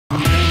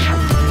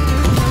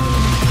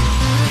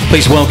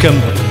Please welcome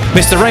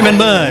Mr. Raymond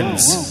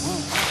Mearns.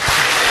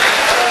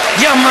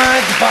 You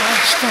mad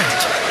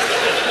bastard.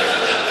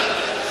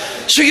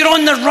 So you're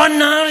on the run,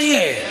 are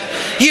you?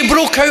 You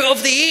broke out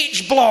of the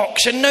H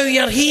blocks and now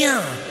you're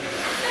here.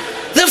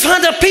 They've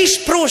had a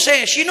peace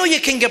process. You know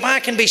you can go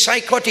back and be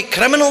psychotic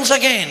criminals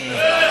again.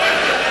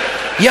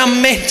 You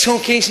mental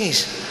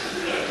cases.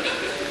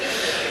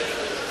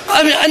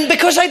 And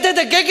because I did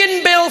a gig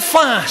in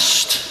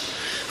Belfast.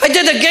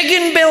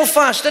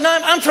 And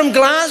I'm from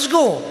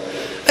Glasgow.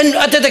 And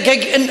I did a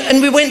gig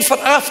and we went for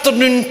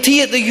afternoon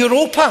tea at the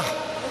Europa.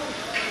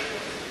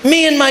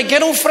 Me and my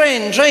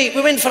girlfriend, right?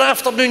 We went for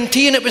afternoon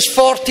tea and it was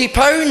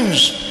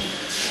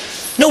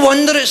 £40. No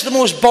wonder it's the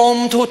most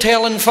bombed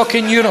hotel in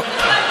fucking Europe.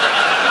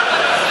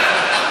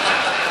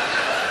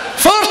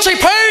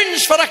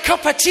 £40 for a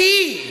cup of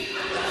tea.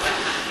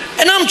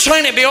 And I'm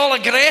trying to be all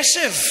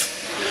aggressive.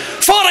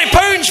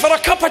 £40 for a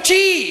cup of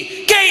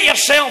tea. Get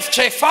yourself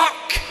to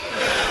fuck.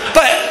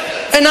 But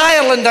in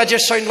Ireland, I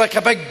just sound like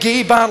a big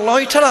gay bar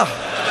loiterer.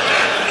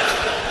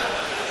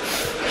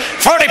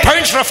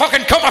 £40 for a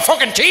fucking cup of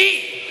fucking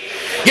tea?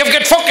 You've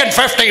got fucking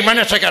 15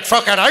 minutes to get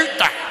fucking out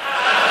there.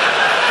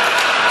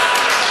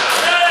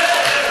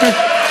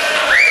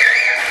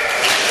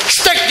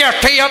 Stick your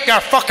tea up your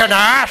fucking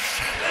ass.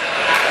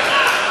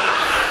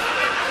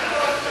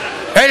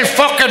 I'll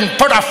fucking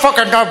put a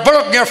fucking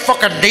bullet in your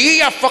fucking knee,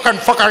 you fucking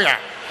fucker, you.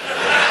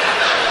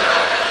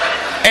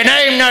 And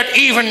I'm not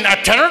even a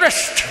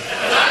terrorist.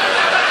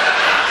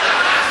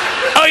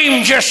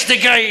 I'm just the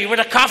guy with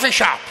a coffee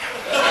shop.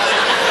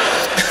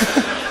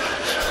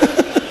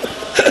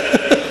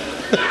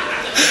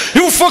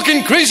 You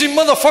fucking crazy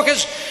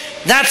motherfuckers.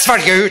 That's for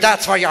you,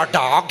 that's for your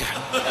dog.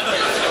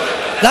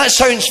 That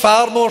sounds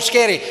far more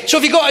scary. So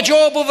have you got a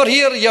job over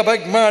here, you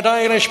big mad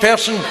Irish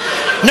person?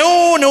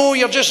 No,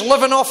 you're just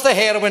living off the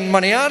heroin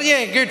money, are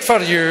you? Good for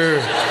you.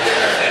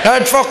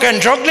 That fucking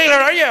drug dealer,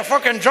 are you?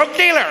 Fucking drug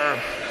dealer.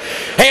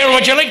 Here,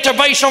 would you like to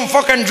buy some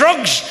fucking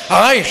drugs?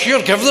 Aye,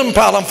 sure, give them,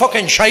 pal. I'm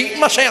fucking shite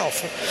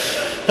myself.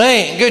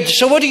 Right, good.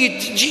 So what do you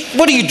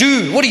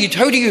do?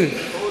 How do you?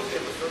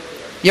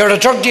 You're a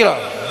drug dealer.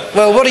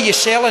 Well, what are you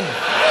selling?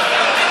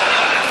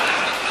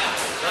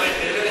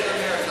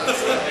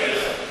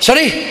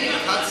 Sorry?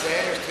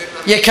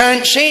 You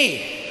can't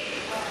say.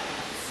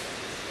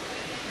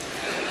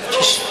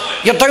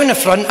 You're down the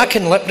front, I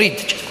can lip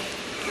read.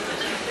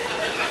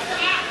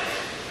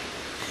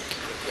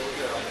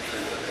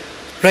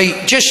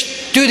 Right,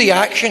 just do the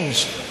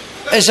actions.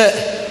 Is it?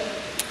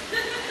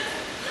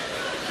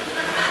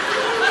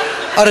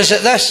 Or is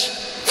it this?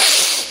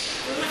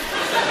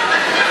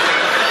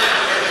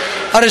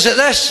 Or is it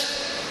this?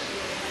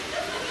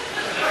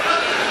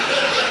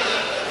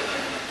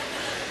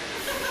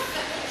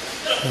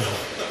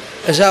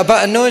 Is that a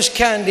bit of nose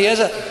candy, is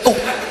it? Oh.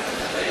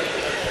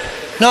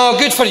 No,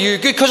 good for you.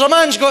 Good, because a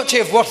man's got to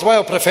have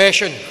worthwhile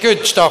profession.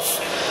 Good stuff.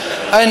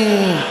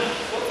 And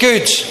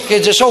good.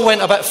 It's all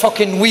went a bit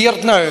fucking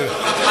weird now.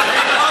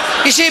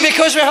 You see,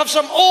 because we have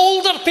some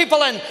older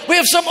people in. We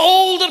have some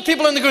older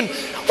people in the going,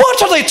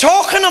 what are they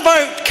talking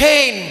about,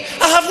 Ken?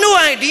 I have no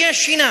idea,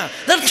 Sheena.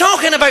 They're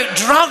talking about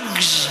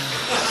drugs.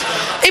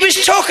 He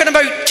was talking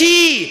about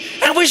tea.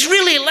 I was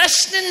really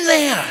listening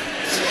there.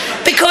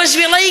 Because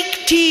we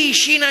like tea,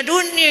 Sheena,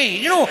 don't you?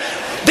 You know,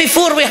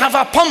 before we have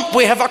a pump,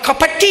 we have a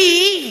cup of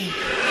tea.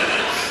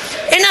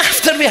 And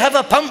after we have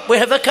a pump, we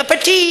have a cup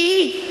of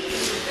tea.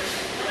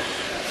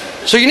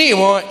 So you need to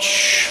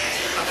watch.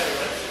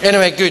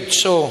 Anyway, good.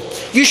 So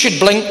you should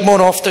blink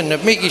more often.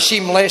 It'd make you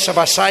seem less of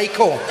a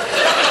psycho.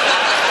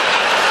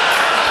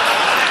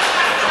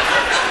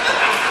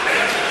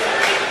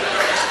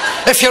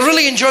 If you're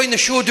really enjoying the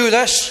show, do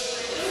this.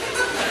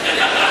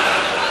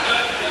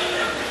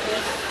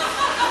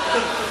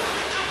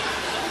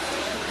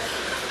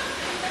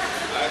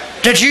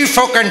 Did you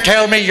fucking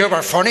tell me you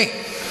were funny?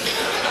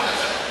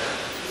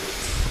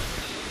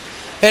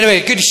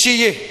 Anyway, good to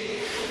see you.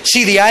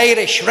 See the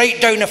Irish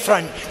right down the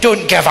front.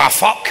 Don't give a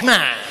fuck,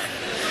 man.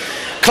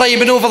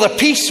 Climbing over the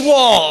peace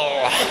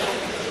wall.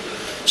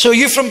 So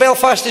you from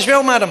Belfast as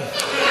well, madam?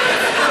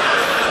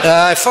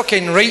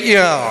 Fucking right you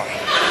are.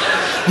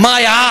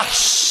 My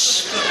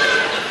ass.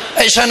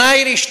 It's an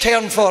Irish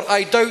term for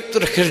I doubt the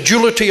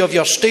credulity of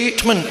your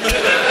statement.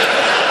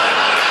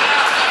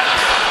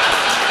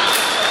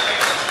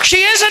 She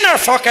is in her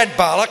fucking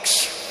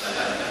bollocks.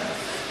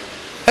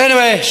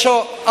 Anyway,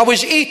 so I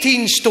was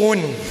 18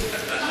 stone.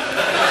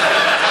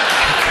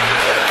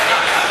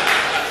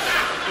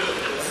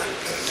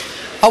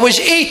 I was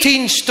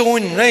 18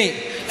 stone, right?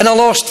 And I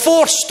lost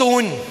 4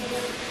 stone.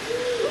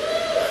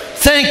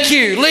 Thank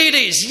you,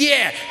 ladies,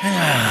 yeah.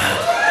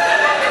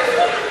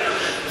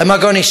 Am I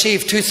going to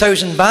save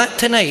 2,000 baht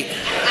tonight?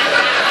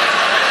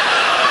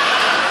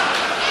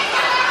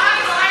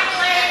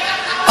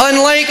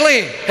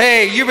 Unlikely.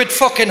 Hey, you would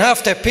fucking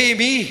have to pay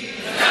me.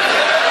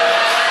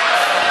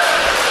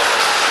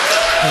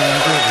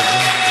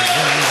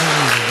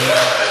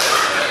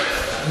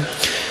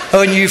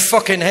 Oh, and you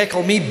fucking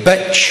heckle me,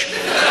 bitch.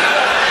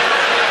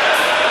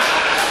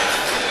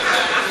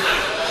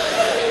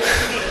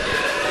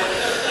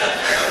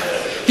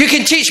 You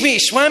can teach me to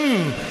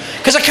swim,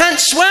 because I can't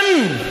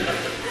swim.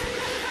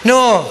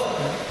 No,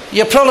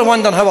 you're probably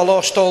wondering how I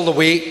lost all the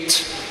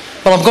weight.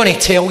 Well, I'm going to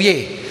tell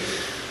you.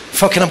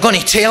 I'm going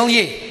to tell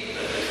you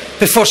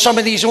before some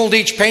of these old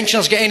age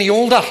pensioners get any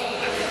older.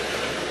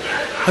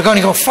 They're going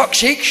to go, fuck's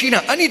sake,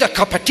 Sheena, I need a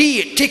cup of tea.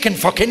 It's taking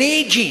fucking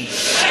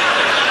ages.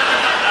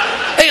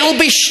 It'll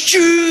be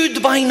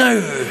stewed by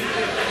now.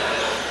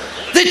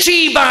 The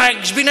tea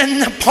bag's been in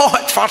the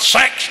pot for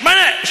 6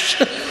 minutes.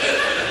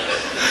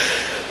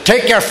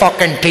 Take your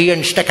fucking tea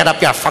and stick it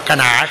up your fucking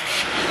ass.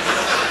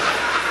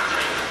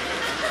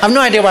 I've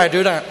no idea why I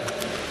do that.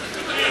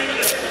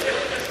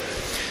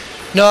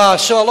 No,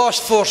 so I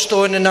lost 4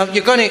 stone, and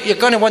you're going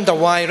to wonder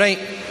why, right?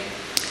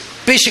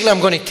 Basically, I'm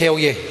going to tell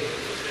you.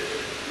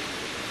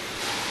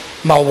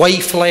 My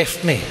wife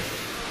left me.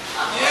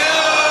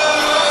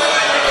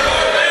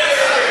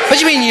 What do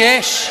you mean,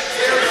 yes?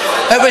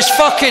 It was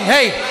fucking,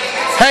 hey,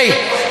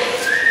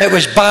 it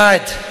was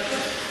bad.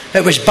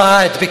 It was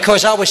bad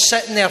because I was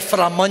sitting there for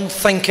a month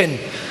thinking,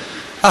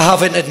 I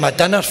haven't had my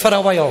dinner for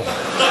a while.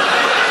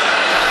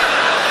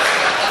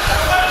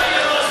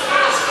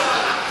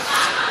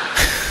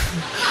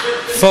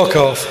 Fuck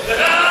off.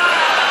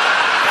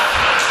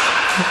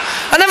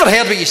 I never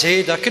heard what you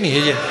said. I couldn't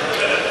hear you.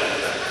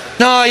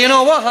 No, you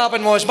know what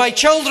happened was my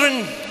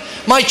children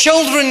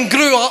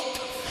grew up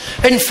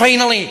and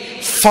finally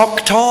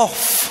fucked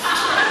off.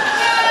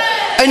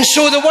 And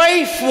so the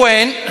wife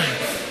went,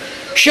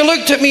 she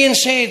looked at me and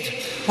said,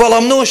 well,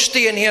 I'm not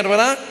staying here with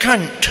that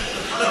cunt.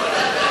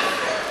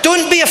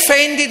 Don't be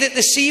offended at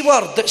the C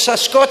word. It's a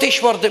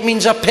Scottish word that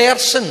means a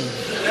person.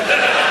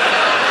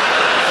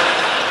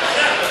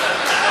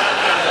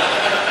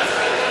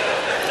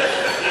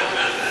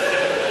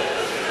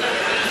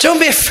 Don't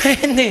be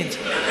offended.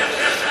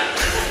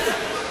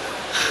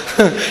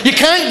 You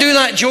can't do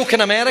that joke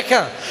in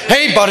America.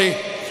 Hey, buddy,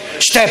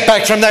 step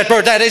back from that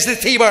bird. That is the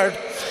T word.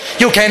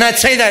 You cannot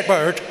say that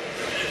word.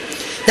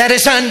 That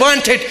is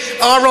unwanted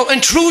oral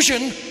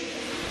intrusion.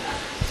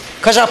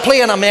 Because I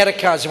play in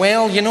America as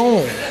well, you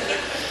know.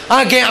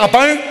 I get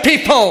about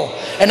people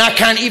and I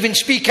can't even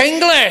speak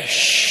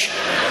English.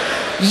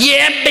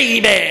 Yeah,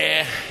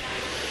 baby.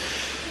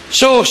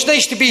 So it's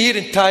nice to be here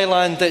in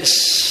Thailand.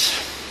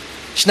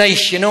 It's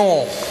nice, you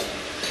know.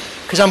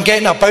 Because I'm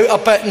getting about a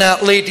bit now,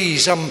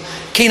 ladies. I'm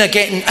kind of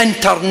getting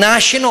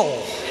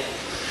international.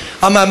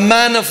 I'm a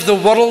man of the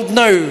world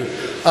now.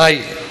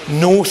 I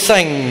know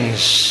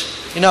things.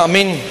 You know what I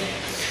mean?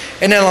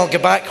 And then I'll go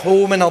back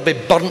home and I'll be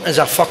burnt as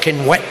a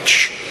fucking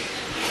witch.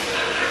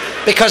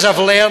 Because I've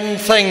learned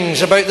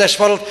things about this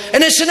world.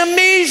 And it's an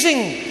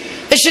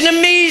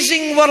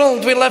amazing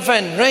world we live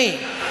in, right?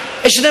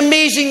 It's an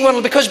amazing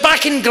world. Because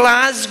back in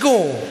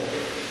Glasgow,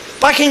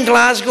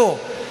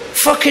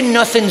 fucking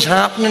nothing's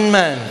happening,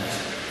 man.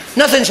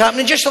 Nothing's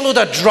happening, just a load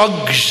of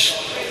drugs.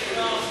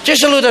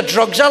 Just a load of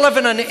drugs. I live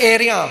in an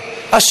area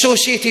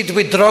associated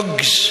with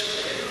drugs.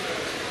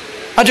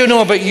 I don't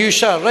know about you,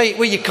 sir, right,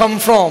 where you come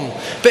from.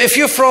 But if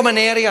you're from an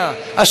area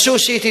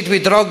associated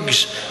with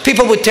drugs,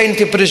 people would tend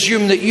to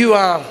presume that you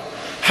are,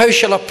 how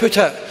shall I put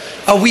it,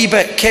 a wee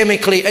bit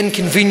chemically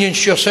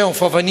inconvenienced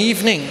yourself of an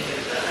evening.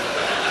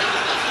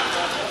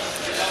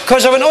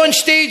 Because I went on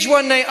stage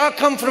one night. I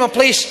come from a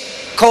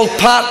place called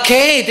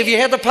Pattaya. Have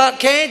you heard of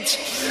Pattaya?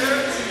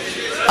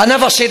 I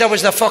never said I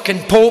was the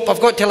fucking Pope. I've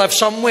got to live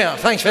somewhere.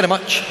 Thanks very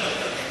much.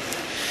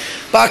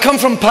 But I come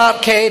from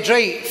Pattaya,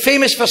 right?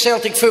 Famous for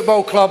Celtic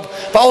Football Club,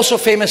 but also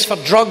famous for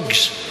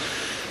drugs.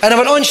 And I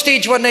went on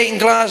stage one night in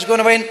Glasgow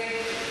and I went,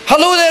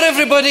 hello there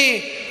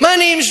everybody, my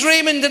name's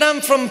Raymond and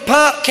I'm from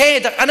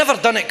Pattaya. I never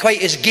done it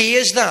quite as gay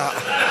as that.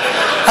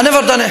 I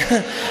never done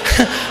it.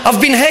 I've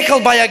been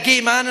heckled by a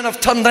gay man and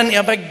I've turned into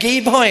a big gay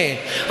boy.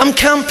 I'm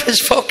camp as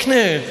fuck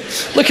now.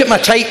 Look at my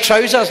tight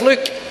trousers,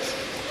 look.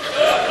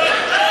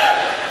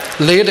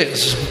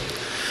 Ladies.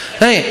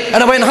 Hey,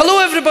 and I went, hello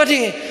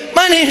everybody,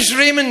 my name's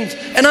Raymond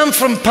and I'm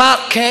from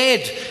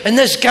Pattaya. And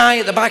this guy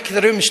at the back of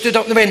the room stood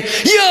up and went,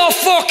 you're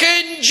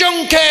fucking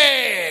junkie.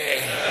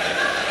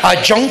 A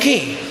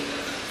junkie?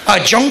 A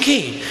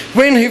junkie?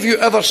 When have you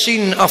ever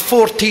seen a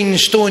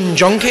 14-stone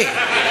junkie?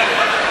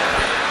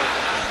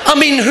 I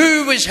mean,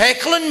 who was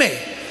heckling me?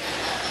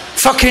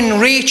 Fucking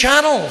Ray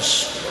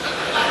Charles.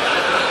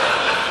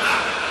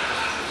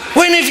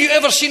 When have you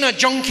ever seen a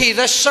junkie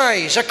this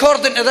size?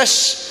 According to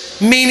this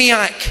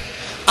maniac,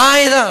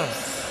 either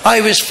I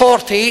was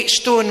 48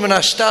 stone when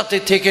I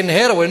started taking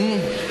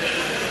heroin,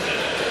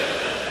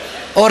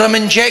 or I'm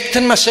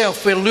injecting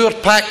myself with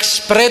Lure-Pak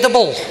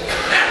spreadable.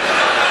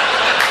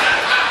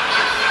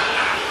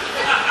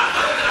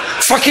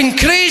 Fucking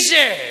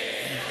crazy.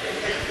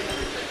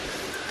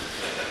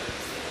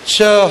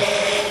 So,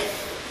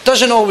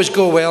 doesn't always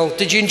go well.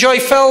 Did you enjoy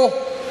Phil?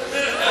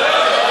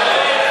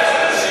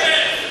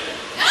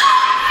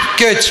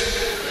 Good.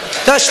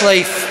 That's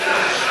life.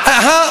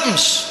 It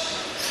happens.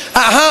 It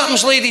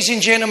happens, ladies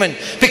and gentlemen,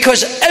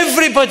 because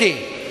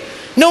everybody,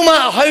 no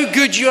matter how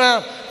good you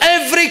are,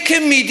 every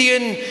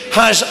comedian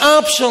has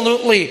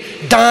absolutely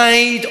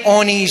died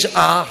on his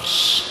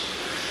arse.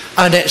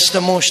 and it's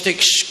the most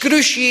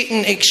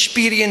excruciating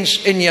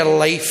experience in your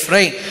life,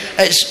 right?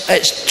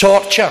 It's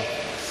torture.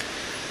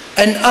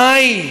 And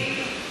I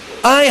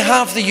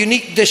have the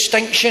unique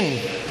distinction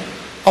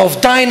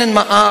of dying in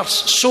my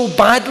arse so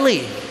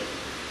badly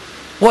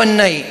one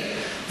night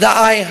that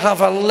I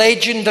have a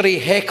legendary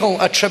heckle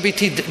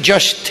attributed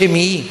just to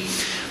me.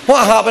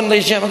 What happened,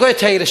 ladies and gentlemen, I'm going to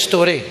tell you the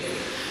story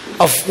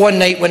of one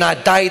night when I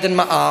died in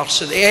my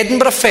arse at the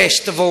Edinburgh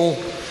Festival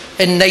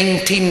in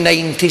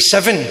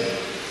 1997.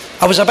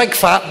 I was a big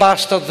fat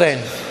bastard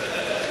then,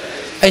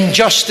 and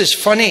just as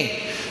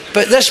funny.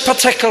 But this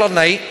particular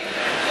night,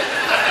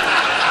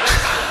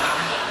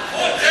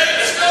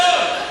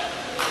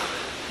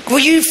 will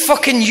you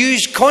fucking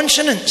use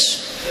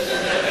consonants?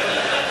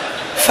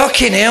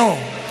 Fucking hell.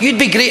 You'd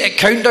be great at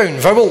countdown.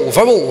 Vowel,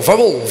 vowel,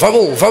 vowel,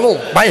 vowel, vowel.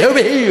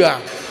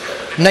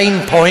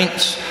 9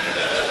 points.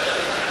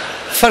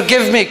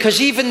 Forgive me, because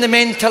even the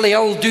mentally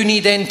ill do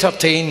need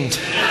entertained.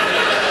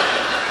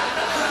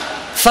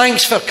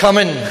 Thanks for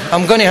coming.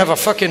 I'm going to have a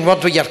fucking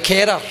word with your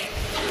carer.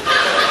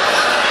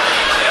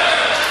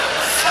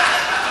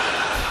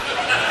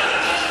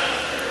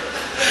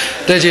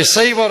 Did you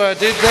see what I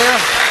did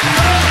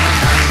there?